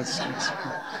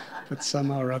 but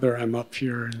somehow or other I'm up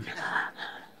here.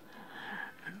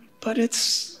 But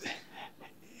it's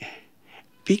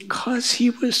because he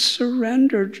was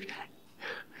surrendered.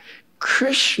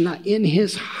 Krishna in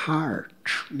his heart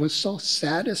was so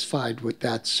satisfied with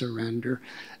that surrender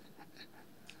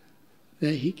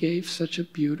that he gave such a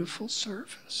beautiful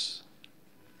service.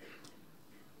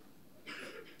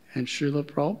 And Srila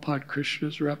Prabhupada,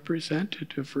 Krishna's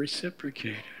representative,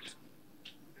 reciprocated.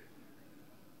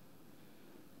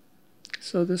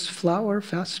 So this flower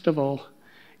festival,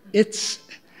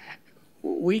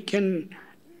 we can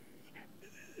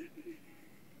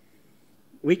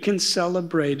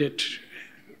celebrate it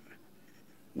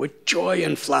with joy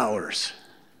and flowers.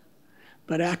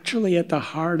 But actually at the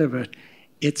heart of it,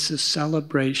 it's a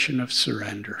celebration of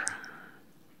surrender.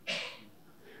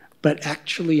 But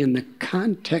actually in the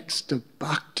context of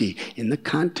bhakti, in the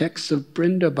context of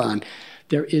Vrindavan,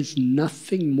 there is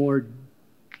nothing more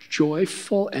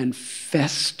joyful and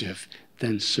festive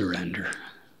than surrender.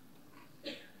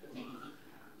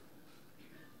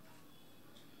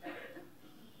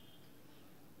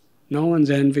 No one's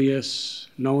envious,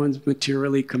 no one's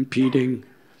materially competing.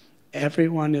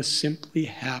 Everyone is simply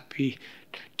happy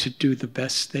to do the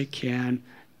best they can,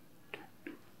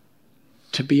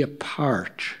 to be a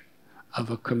part of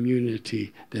a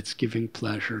community that's giving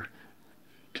pleasure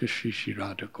to Sri Sri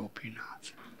Radha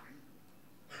Gopinath.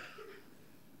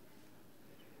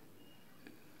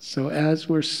 So as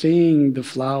we're seeing the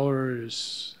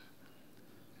flowers,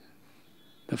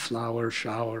 the flower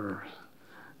shower,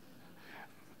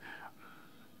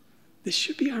 this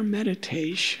should be our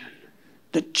meditation,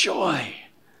 the joy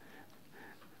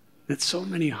that so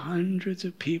many hundreds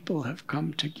of people have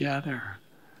come together.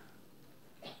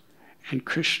 And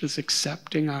Krishna's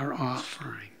accepting our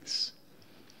offerings.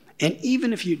 And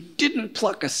even if you didn't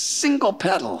pluck a single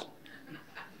petal,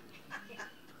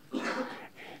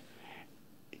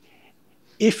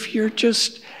 if you're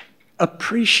just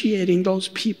appreciating those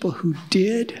people who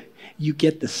did, you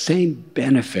get the same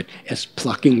benefit as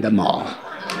plucking them all.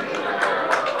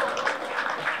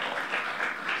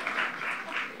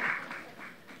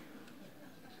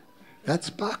 That's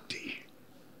bhakti.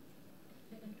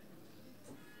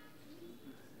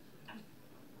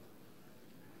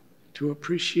 To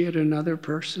appreciate another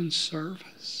person's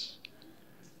service.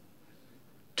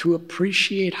 To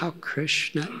appreciate how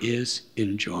Krishna is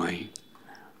enjoying.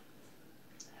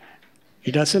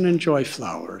 He doesn't enjoy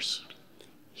flowers.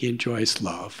 He enjoys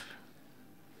love.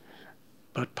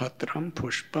 But patram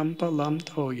pushpam palam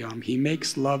toyam. He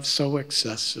makes love so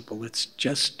accessible. It's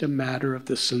just a matter of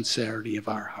the sincerity of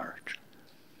our heart.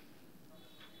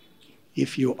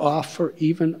 If you offer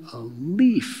even a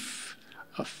leaf,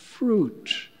 a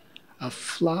fruit, a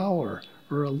flower,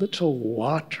 or a little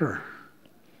water,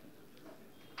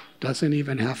 doesn't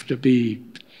even have to be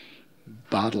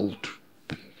bottled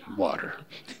water.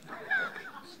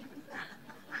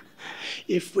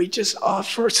 If we just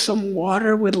offer some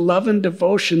water with love and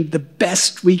devotion, the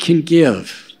best we can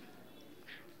give,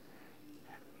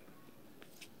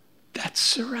 that's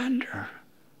surrender.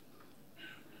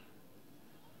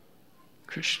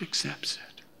 Krishna accepts it.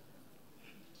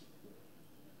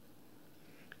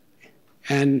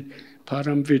 And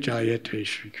Param Vijayate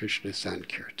Sri Krishna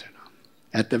Sankirtanam.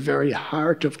 At the very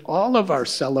heart of all of our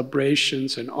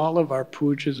celebrations and all of our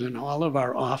pujas and all of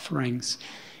our offerings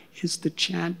is the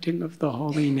chanting of the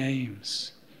holy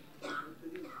names.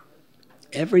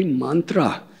 Every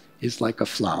mantra is like a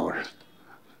flower.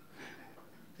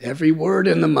 Every word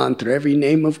in the mantra, every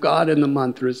name of God in the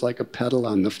mantra is like a petal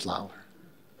on the flower.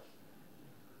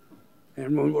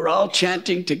 And when we're all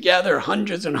chanting together,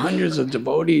 hundreds and hundreds of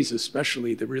devotees,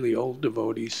 especially the really old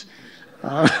devotees,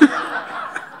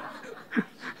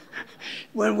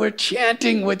 when we're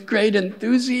chanting with great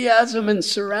enthusiasm and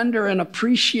surrender and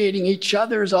appreciating each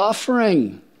other's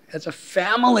offering as a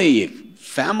family,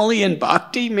 family in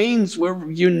bhakti means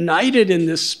we're united in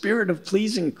this spirit of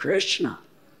pleasing Krishna,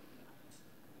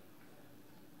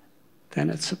 then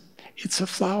it's a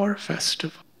flower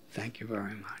festival. Thank you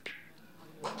very much.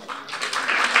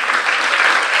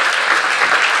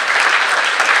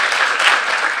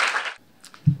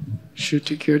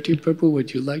 Shruti Kirti Prabhu,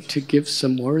 would you like to give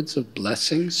some words of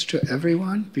blessings to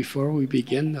everyone before we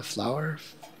begin the flower?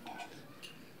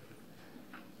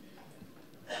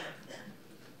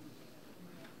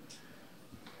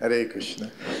 Hare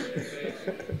Krishna.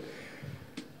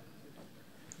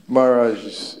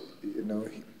 Maharaj,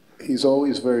 he's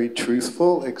always very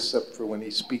truthful, except for when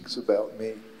he speaks about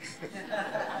me.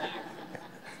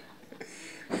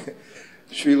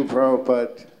 Srila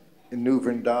Prabhupada in New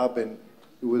Vrindavan,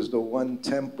 it was the one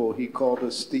temple, he called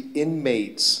us the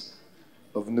inmates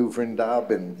of New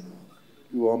Vrindavan.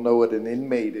 You all know what an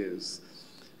inmate is.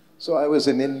 So I was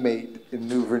an inmate in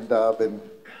New Vrindavan.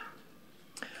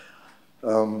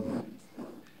 I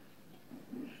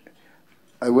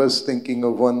was thinking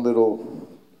of one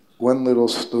little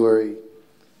story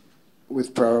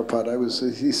with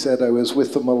Prabhupada. He said I was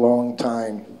with him a long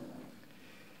time,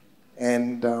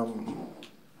 and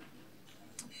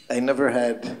I never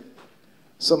had,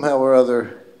 somehow or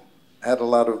other, had a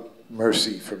lot of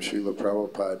mercy from Srila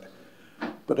Prabhupada,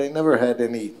 but I never had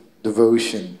any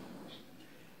devotion.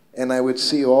 And I would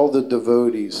see all the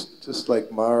devotees, just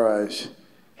like Maharaj,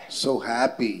 so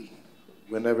happy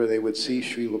whenever they would see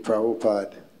Srila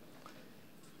Prabhupada.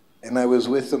 And I was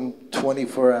with them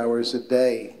 24 hours a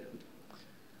day.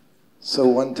 So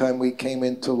one time we came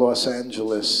into Los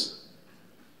Angeles.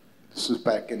 This was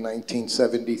back in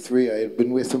 1973. I had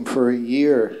been with him for a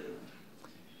year.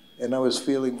 And I was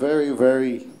feeling very,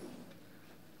 very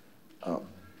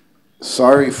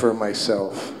sorry for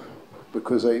myself,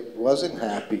 because I wasn't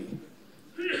happy.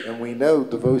 And we know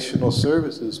devotional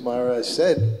services, Maharaj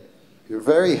said, you're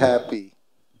very happy.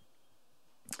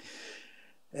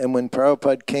 And when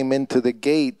Prabhupada came into the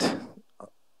gate,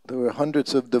 there were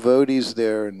hundreds of devotees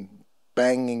there and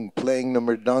banging, playing the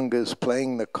mridangas,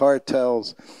 playing the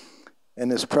kartals.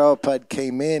 And as Prabhupada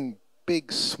came in,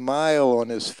 big smile on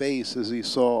his face as he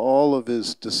saw all of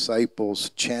his disciples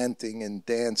chanting and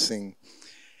dancing.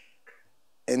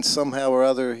 And somehow or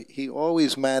other, he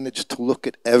always managed to look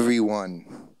at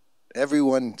everyone.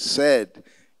 Everyone said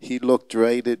he looked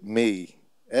right at me.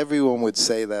 Everyone would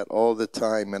say that all the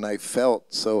time, and I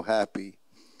felt so happy.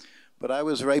 But I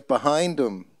was right behind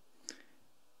him,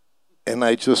 and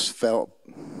I just felt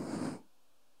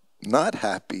not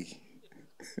happy.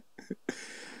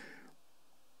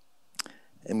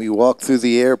 And we walked through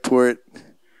the airport.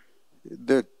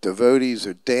 The devotees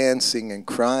are dancing and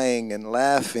crying and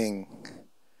laughing.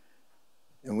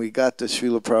 And we got to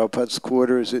Srila Prabhupada's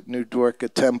quarters at New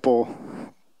Dwarka Temple.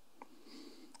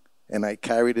 And I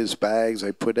carried his bags. I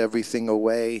put everything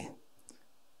away.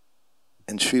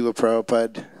 And Srila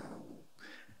Prabhupada,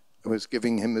 I was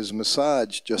giving him his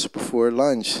massage just before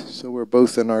lunch. So we're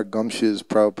both in our gumshoes.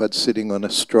 Prabhupada sitting on a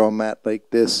straw mat like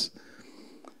this.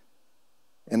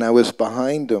 And I was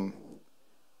behind him.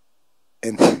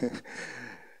 And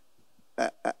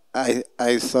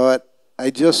I thought, I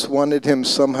just wanted him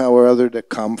somehow or other to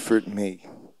comfort me.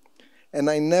 And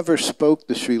I never spoke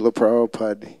to Srila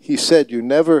Prabhupada. He said, you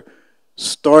never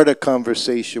start a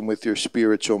conversation with your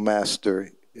spiritual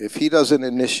master. If he doesn't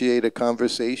initiate a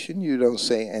conversation, you don't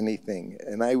say anything.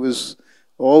 And I was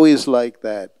always like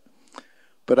that.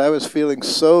 But I was feeling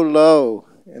so low,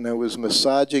 and I was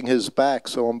massaging his back,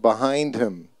 so I'm behind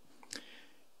him.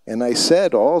 And I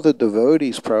said, all the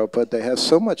devotees, Prabhupada, they have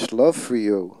so much love for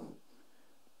you.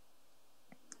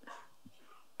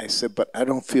 I said, but I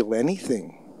don't feel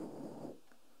anything.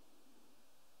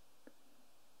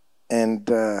 And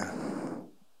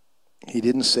he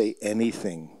didn't say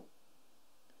anything.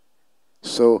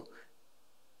 So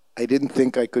I didn't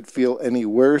think I could feel any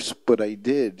worse, but I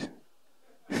did.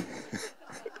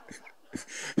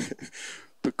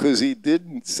 Because he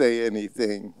didn't say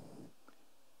anything.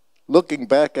 Looking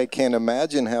back, I can't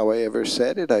imagine how I ever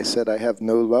said it. I said, I have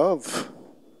no love.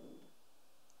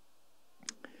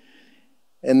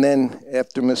 And then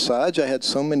after massage, I had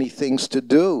so many things to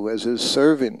do as his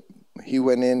servant. He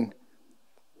went in,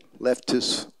 left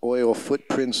his oil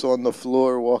footprints on the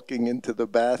floor, walking into the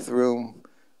bathroom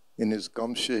in his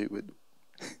gumshoe.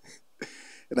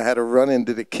 And I had to run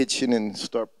into the kitchen and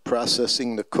start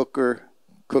processing the cooker,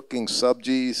 cooking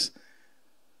sabjis,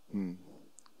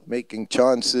 making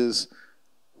chances,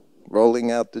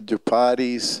 rolling out the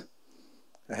chapatis.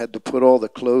 I had to put all the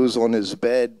clothes on his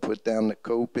bed, put down the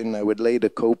kopin. I would lay the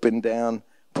kopin down,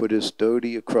 put his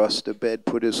dhoti across the bed,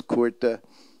 put his kurta.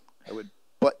 I would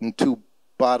button 2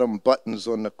 bottom buttons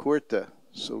on the kurta,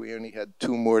 so we only had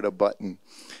 2 more to button.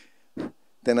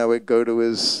 Then I would go to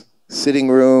his sitting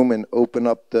room and open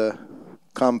up the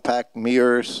compact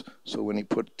mirrors, so when he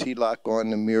put tilak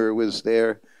on, the mirror was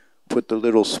there. Put the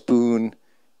little spoon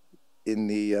in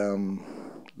the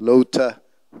lota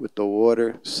with the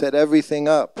water, set everything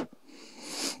up.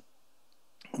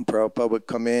 And Prabhupada would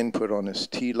come in, put on his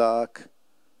tilak,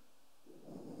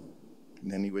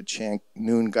 and then he would chant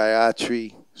noon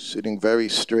Gayatri, sitting very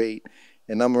straight.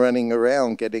 And I'm running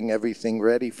around getting everything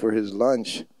ready for his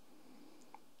lunch.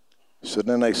 So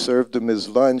then I served him his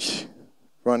lunch,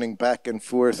 running back and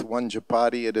forth, 1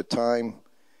 chapati at a time.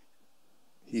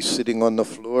 He's sitting on the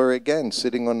floor again,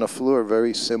 sitting on the floor,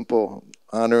 very simple,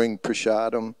 honoring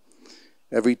prasadam.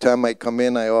 Every time I come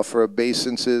in, I offer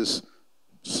obeisances,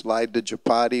 slide the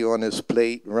chapati on his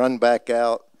plate, run back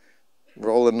out,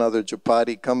 roll another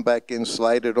chapati, come back in,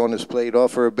 slide it on his plate,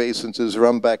 offer obeisances,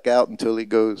 run back out until he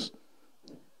goes.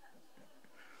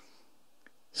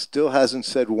 Still hasn't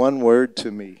said one word to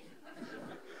me.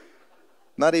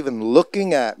 Not even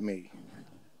looking at me.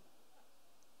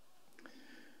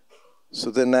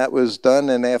 So then that was done,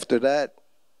 and after that,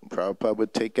 Prabhupada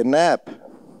would take a nap.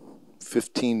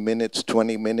 15 minutes,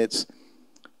 20 minutes.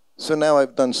 So now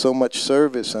I've done so much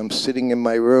service, I'm sitting in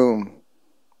my room,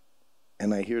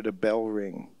 and I hear the bell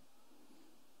ring.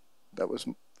 That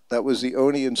was the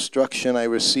only instruction I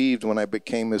received when I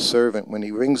became his servant. When he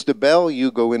rings the bell,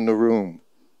 you go in the room.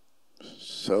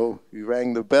 So he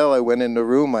rang the bell, I went in the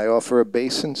room, I offer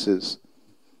obeisances.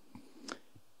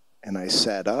 And I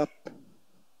sat up.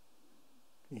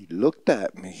 He looked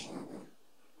at me.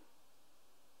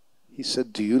 He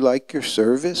said, "Do you like your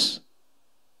service?"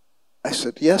 I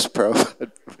said, "Yes,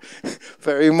 Prabhupada,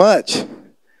 very much."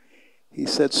 He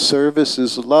said, "Service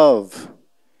is love."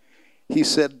 He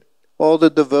said, "All the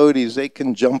devotees, they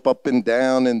can jump up and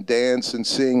down and dance and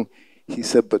sing." He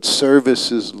said, "But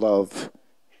service is love."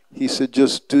 He said,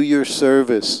 "Just do your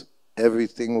service.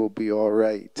 Everything will be all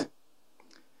right."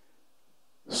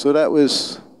 So that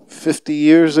was 50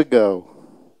 years ago.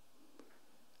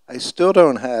 I still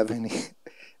don't have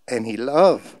any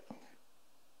love,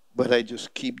 but I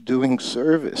just keep doing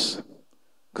service.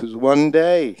 Because one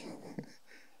day,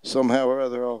 somehow or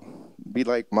other, I'll be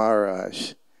like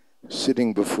Maharaj,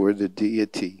 sitting before the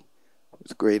deity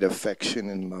with great affection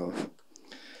and love.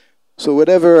 So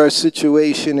whatever our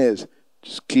situation is,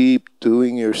 just keep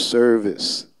doing your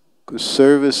service, because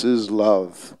service is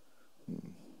love.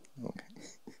 Okay.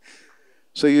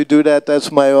 So you do that,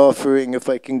 that's my offering. If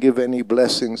I can give any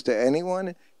blessings to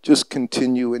anyone, just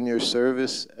continue in your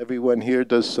service. Everyone here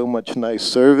does so much nice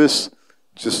service,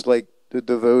 just like the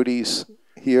devotees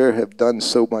here have done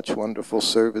so much wonderful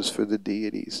service for the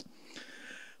deities.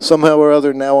 Somehow or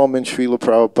other, now I'm in Srila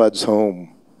Prabhupada's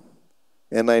home.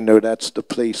 And I know that's the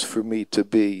place for me to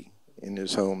be, in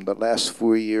his home. The last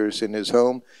 4 years in his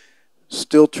home,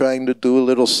 still trying to do a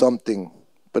little something.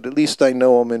 But at least I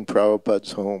know I'm in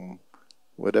Prabhupada's home.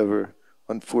 Whatever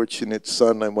unfortunate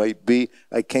son I might be,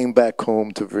 I came back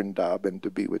home to Vrindavan to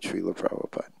be with Srila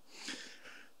Prabhupada.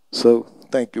 So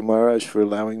thank you, Maharaj, for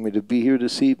allowing me to be here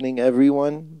this evening,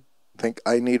 everyone.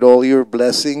 I need all your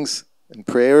blessings and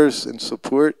prayers and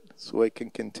support so I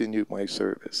can continue my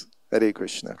service. Hare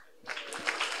Krishna.